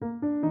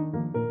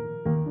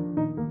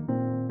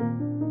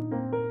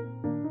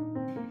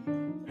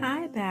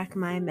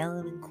my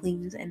Melanin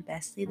Queens and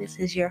Bestie. This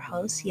is your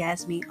host,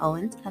 Yasmin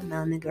Owens of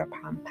Melanin Girl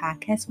Prom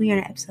Podcast. We are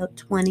on episode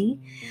 20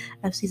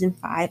 of season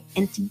 5,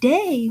 and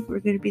today we're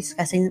going to be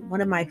discussing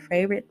one of my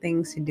favorite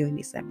things to do in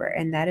December,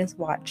 and that is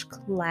watch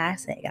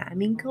classic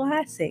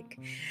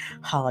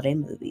holiday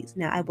movies.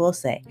 Now, I will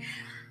say,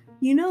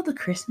 you know the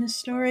Christmas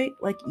Story?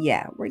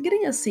 We're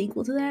getting a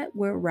sequel to that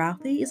where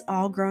Ralphie is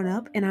all grown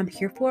up, and I'm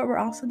here for it. We're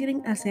also getting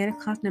a Santa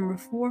Claus number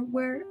 4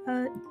 where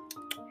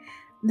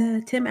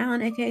the Tim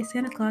Allen, aka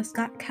Santa Claus,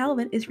 Scott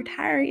Calvin, is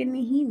retiring and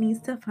he needs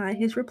to find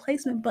his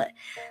replacement. But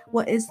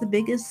what is the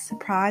biggest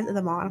surprise of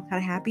them all? I'm kind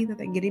of happy that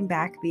they're getting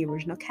back the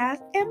original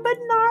cast, and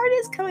Bernard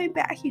is coming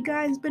back, you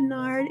guys.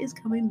 Bernard is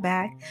coming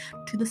back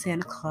to the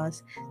Santa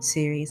Claus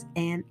series,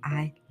 and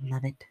I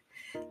love it.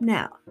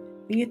 Now,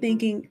 when you're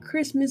thinking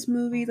Christmas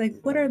movies, like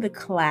what are the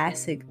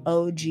classic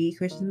OG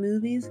Christmas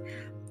movies?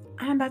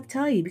 I'm about to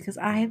tell you because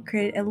I have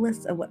created a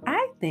list of what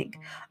I think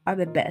are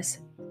the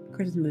best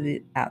Christmas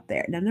movies out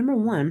there. Now, number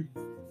one,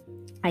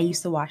 I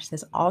used to watch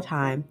this all the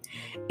time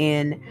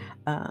in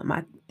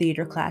my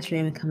theater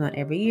classroom. It comes out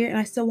every year, and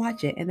I still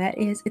watch it. And that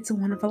is It's a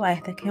Wonderful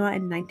Life. That came out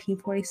in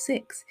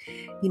 1946.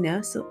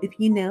 So if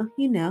you know,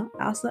 you know.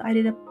 Also, I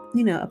did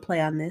a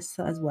play on this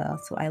as well.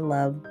 So I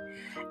love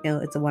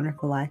It's a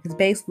Wonderful Life. It's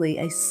basically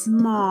a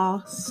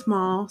small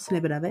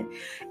snippet of it.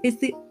 It's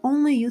the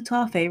only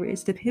Utah favorite.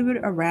 It's depicted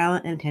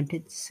around an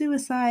attempted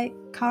suicide.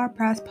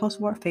 Car-pressed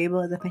post-war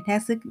fable is a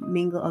fantastic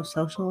mingle of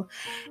social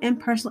and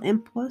personal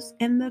impulse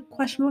and the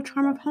questionable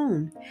charm of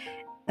home.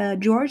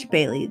 George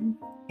Bailey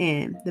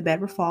and the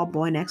Bedford Fall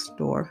boy next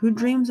door, who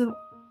dreams of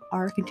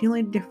are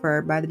continually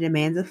deferred by the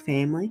demands of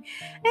family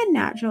and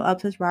natural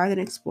upsets rather than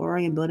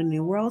exploring and building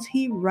new worlds.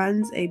 He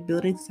runs a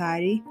building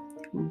society,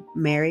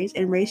 marries,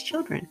 and raises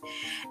children.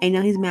 And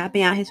he's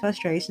mapping out his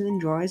frustrations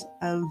and joys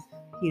of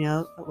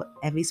what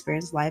every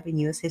experienced life in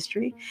U.S.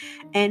 history,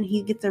 and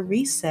he gets a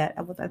reset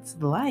of what that's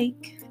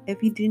like if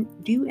he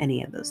didn't do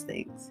any of those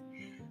things.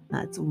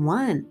 That's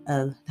one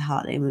of the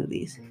holiday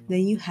movies.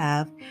 Then you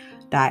have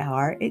Die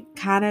Hard. It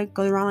kind of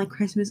goes around like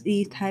Christmas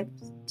Eve type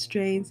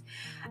strains.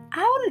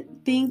 I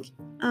would think,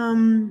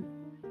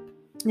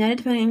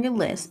 depending on your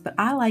list, but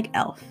I like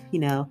Elf,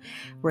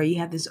 where you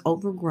have this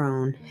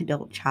overgrown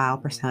adult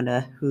child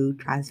persona who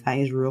tries to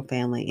find his real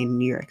family in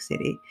New York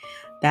City.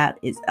 That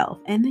is Elf.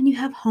 And then you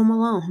have Home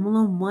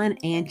Alone 1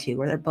 and 2,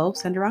 where they're both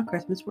centered around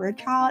Christmas, where a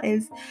child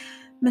is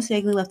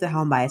mistakenly left at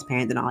home by his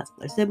parents and all his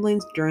other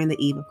siblings during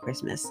the eve of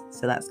Christmas.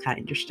 So that's kind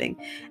of interesting.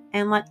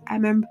 And like I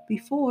remember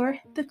before,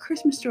 the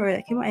Christmas Story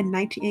that came out in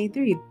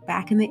 1983,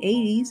 back in the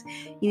 80s,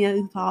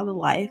 you follow the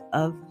life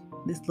of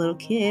this little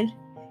kid,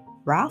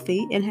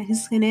 Ralphie, and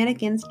his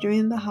shenanigans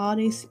during the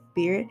holiday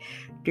spirit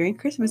during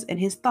Christmas, and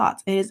his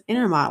thoughts and his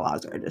inner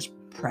monologues are just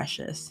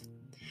precious.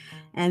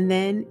 And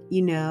then,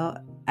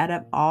 out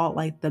of all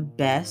like the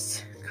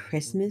best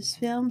Christmas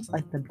films,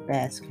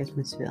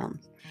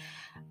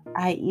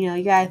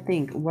 you gotta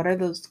think, what are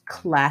those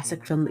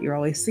classic films that you're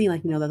always seeing?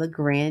 Like, The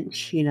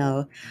Grinch,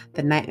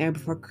 The Nightmare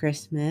Before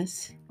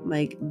Christmas.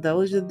 Like,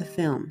 those are the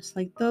films.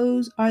 Like,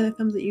 those are the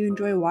films that you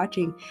enjoy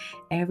watching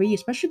every year,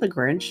 especially The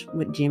Grinch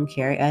with Jim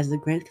Carrey as the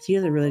Grinch, because he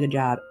does a really good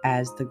job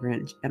as the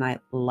Grinch, and I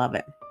love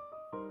it.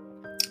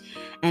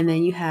 And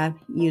then you have,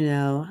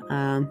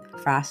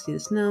 Frosty the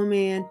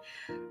Snowman,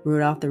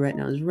 Rudolph the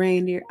Red-Nosed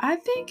Reindeer. I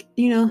think,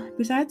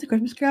 besides the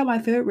Christmas Carol, my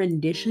favorite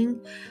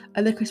rendition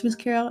of the Christmas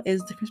Carol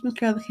is the Christmas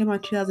Carol that came out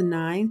in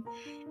 2009.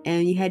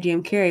 And you had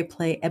Jim Carrey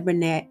play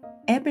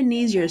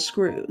Ebenezer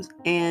Scrooge.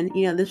 And,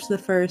 this was the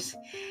first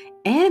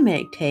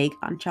animated take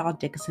on Charles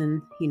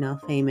Dickens',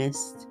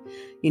 famous,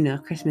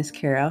 Christmas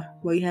Carol,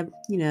 where you have,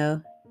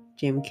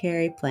 Jim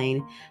Carrey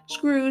playing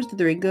Scrooge, the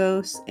Three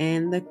Ghosts,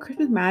 and the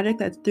Christmas magic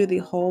that's through the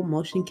whole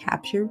motion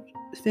capture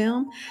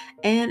film.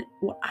 And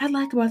what I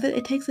like about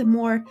it takes a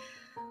more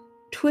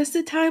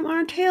twisted time on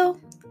our tale.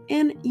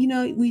 And,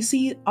 we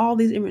see all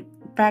these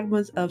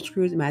fragments of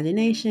Scrooge's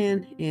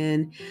imagination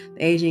and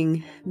the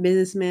aging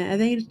businessman. I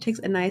think it takes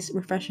a nice,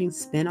 refreshing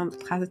spin on the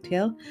classic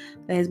tale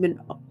that has been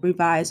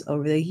revised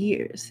over the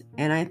years.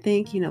 And I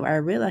think, what I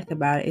really like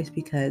about it is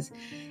because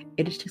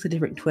it just takes a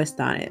different twist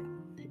on it.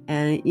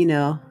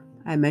 And,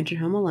 I mentioned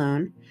Home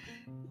Alone.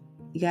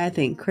 You gotta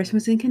think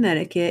Christmas in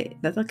Connecticut.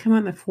 That's what came out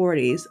in the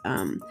 40s.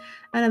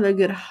 Another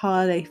good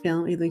holiday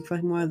film. You think for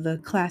like more of the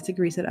classic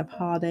reset of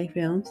holiday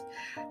films.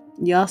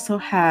 You also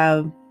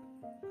have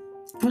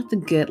what's a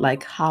good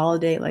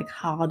holiday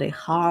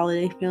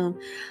film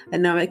that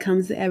normally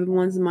comes to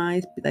everyone's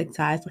minds, like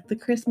sides like The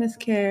Christmas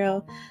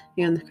Carol,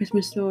 The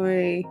Christmas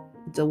Story,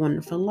 It's a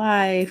Wonderful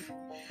Life.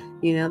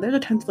 There's a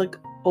tons of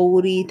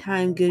oldie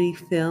time goodie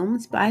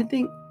films, but I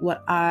think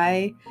what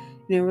I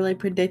really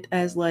predict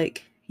as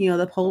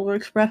the Polar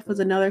Express was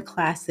another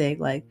classic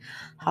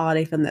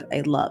holiday film that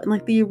I love.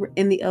 And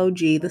in the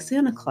OG, the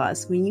Santa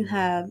Claus, when you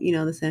have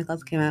the Santa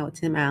Claus came out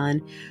with Tim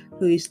Allen,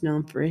 who is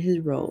known for his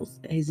roles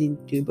as he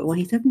do, but when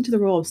he stepped into the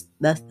role of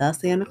the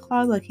Santa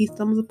Claus, he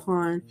stumbles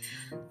upon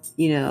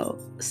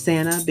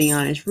Santa being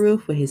on his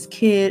roof with his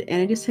kid,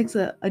 and it just takes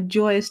a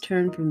joyous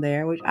turn from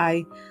there, which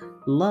I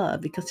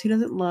love, because who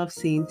doesn't love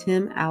seeing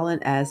Tim Allen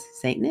as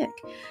Saint Nick?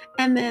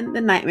 And then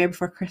The Nightmare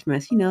Before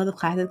Christmas, the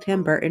classic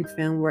Tim Burton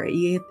film where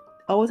you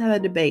always have a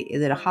debate: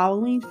 is it a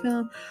Halloween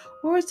film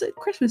or is it a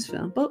Christmas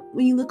film? But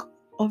when you look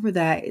over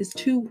that, it's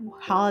two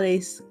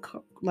holidays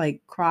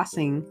like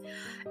crossing,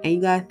 and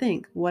you gotta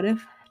think, what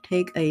if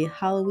take a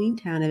Halloween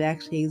town that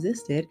actually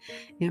existed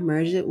and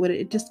merge it with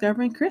it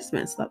discovering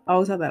Christmas? I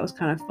always thought that was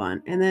kind of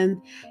fun. And then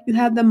you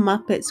have the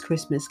Muppets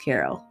Christmas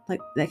Carol,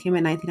 like that came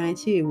in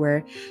 1992,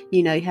 where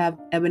you have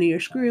Ebenezer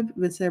Scrooge,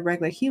 but instead of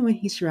regular human,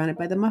 he's surrounded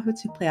by the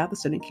Muppets who play out the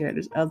certain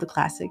characters of the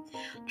classic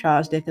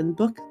Charles Dickens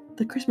book,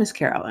 The Christmas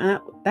Carol.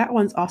 And that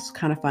one's also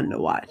kind of fun to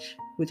watch,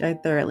 which I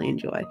thoroughly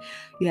enjoy.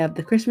 You have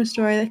The Christmas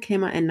Story that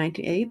came out in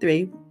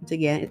 1983, which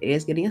again, it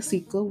is getting a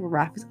sequel where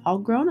Raph is all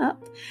grown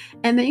up.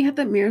 And then you have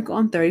The Miracle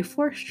on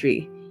 34th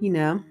Street,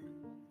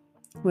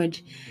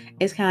 which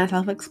is kind of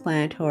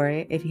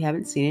self-explanatory. If you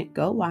haven't seen it,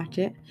 go watch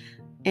it.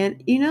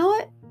 And you know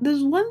what?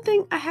 There's one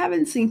thing I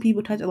haven't seen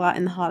people touch a lot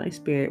in the holiday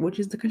spirit, which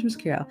is The Christmas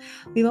Carol.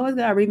 We've always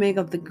got a remake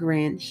of The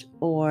Grinch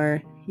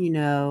or,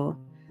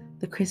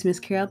 The Christmas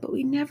Carol, but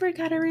we never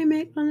got a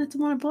remake on It's a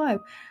Wonderful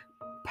Life.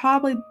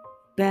 Probably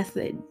best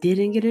that it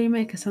didn't get a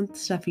remake because some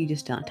stuff you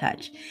just don't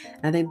touch.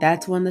 And I think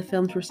that's one of the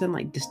films we're saying,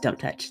 like, just don't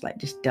touch. Like,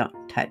 just don't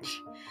touch.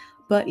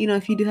 But,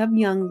 if you do have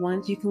young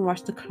ones, you can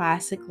watch the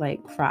classic,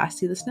 like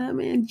Frosty the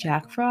Snowman,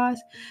 Jack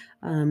Frost,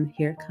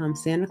 Here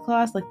Comes Santa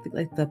Claus, like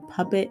the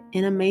puppet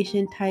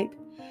animation type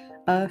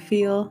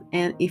feel.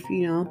 And if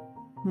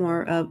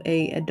more of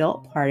a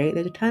adult party,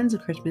 there's tons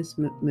of Christmas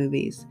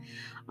movies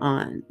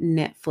on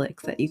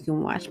Netflix that you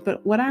can watch.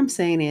 But what I'm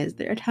saying is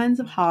there are tons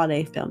of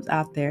holiday films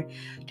out there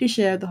to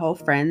share with the whole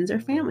friends or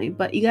family.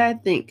 But you gotta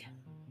think.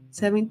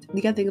 You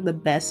gotta think of the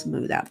best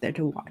movies out there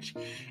to watch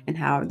and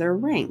how they're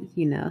ranked.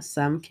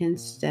 Some can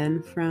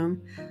stem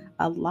from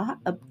a lot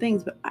of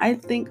things, but I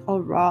think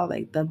overall,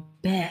 like the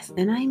best,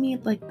 and I mean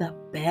like the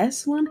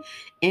best one.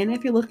 And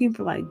if you're looking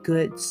for like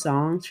good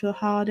songs for the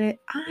holiday,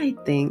 I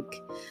think,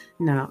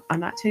 no,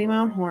 I'm not tooting my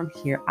own horn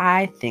here,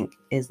 I think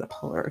is the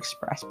Polar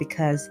Express,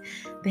 because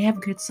they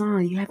have good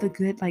songs. You have the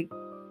good like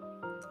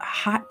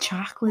hot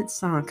chocolate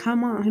song.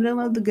 Come on, who doesn't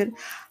love the good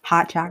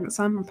hot chocolate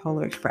song from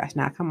Polar Express?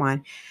 Now, come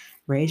on.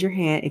 Raise your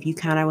hand if you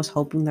kind of was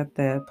hoping that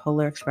the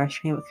Polar Express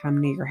train would come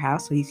near your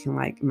house so you can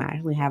like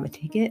magically have a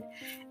ticket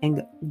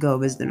and go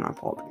visit the North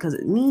Pole. Because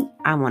me,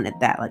 I wanted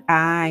that. Like,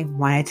 I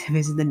wanted to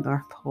visit the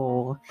North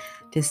Pole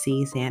to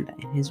see Santa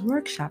in his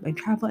workshop and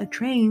travel a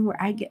train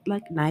where I get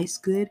like nice,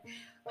 good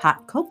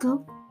hot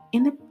cocoa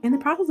in the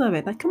process of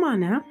it. Like, come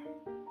on now.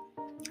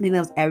 I think that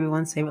was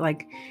everyone's favorite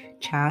like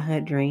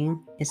childhood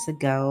dream, is to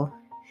go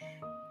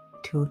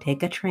to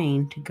take a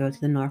train to go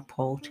to the North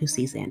Pole to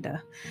see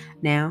Santa.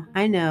 Now,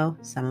 I know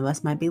some of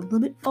us might be a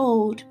little bit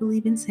old to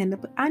believe in Santa,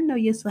 but I know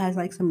you still has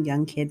like some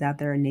young kids out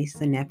there,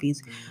 nieces and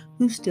nephews,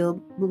 who still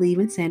believe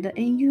in Santa,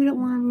 and you don't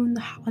want to ruin the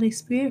holiday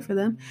spirit for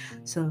them.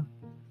 So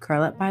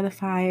curl up by the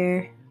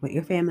fire with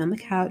your family on the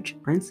couch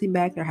or in sleep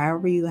bag, or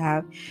however you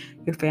have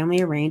your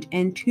family arranged,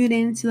 and tune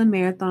in to the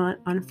marathon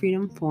on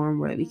Freedom Forum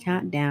where we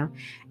count down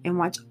and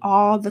watch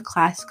all the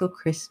classical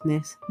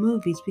Christmas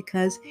movies,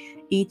 because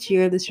each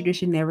year this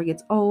tradition never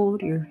gets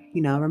old. You're,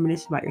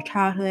 reminiscing about your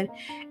childhood,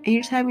 and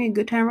you're just having a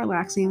good time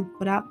relaxing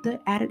without the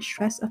added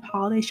stress of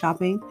holiday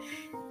shopping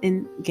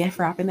and gift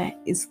wrapping that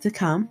is to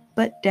come.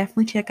 But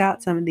definitely check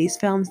out some of these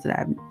films that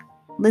I've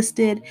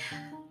listed.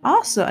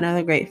 Also,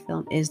 another great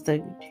film is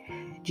the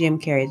Jim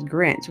Carrey's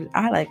Grinch, which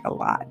I like a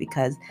lot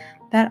because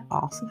that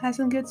also has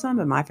some good songs.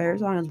 But my favorite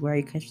song is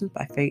Merry Christmas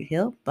by Faith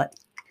Hill. But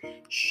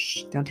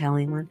shh, don't tell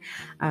anyone.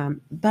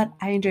 But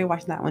I enjoy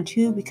watching that one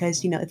too,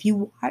 because if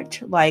you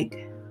watch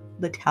like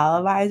the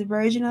televised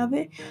version of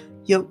it,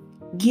 you'll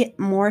get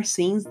more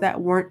scenes that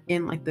weren't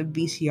in like the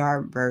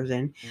VCR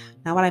version.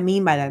 Now, what I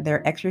mean by that, there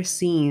are extra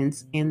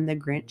scenes in the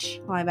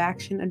Grinch live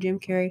action of Jim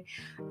Carrey,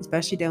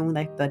 especially during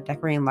like the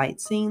decorating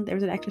lights scene. There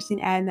was an extra scene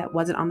added that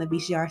wasn't on the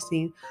VCR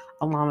scene,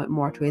 along with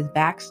more to his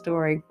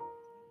backstory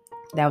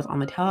that was on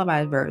the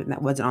televised version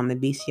that wasn't on the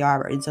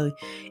VCR version. So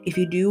if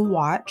you do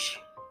watch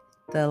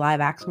the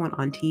live action one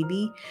on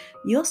TV,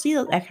 you'll see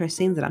those extra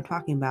scenes that I'm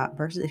talking about,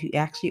 versus if you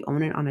actually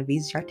own it on a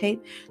VCR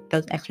tape,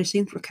 those extra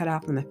scenes were cut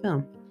out from the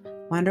film.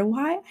 Wonder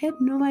why? I have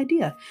no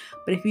idea.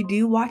 But if you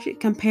do watch it,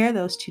 compare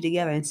those two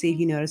together and see if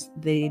you notice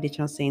the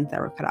additional scenes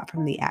that were cut out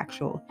from the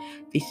actual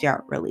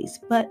VCR release.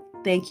 But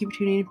thank you for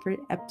tuning in for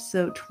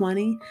episode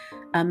 20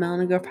 of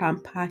Melanie Girl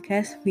Problem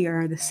Podcast. We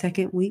are the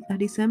second week of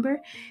December,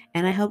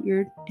 and I hope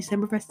your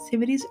December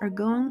festivities are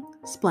going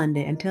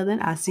splendid. Until then,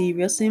 I'll see you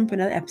real soon for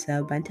another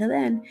episode. But until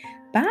then,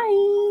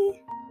 bye!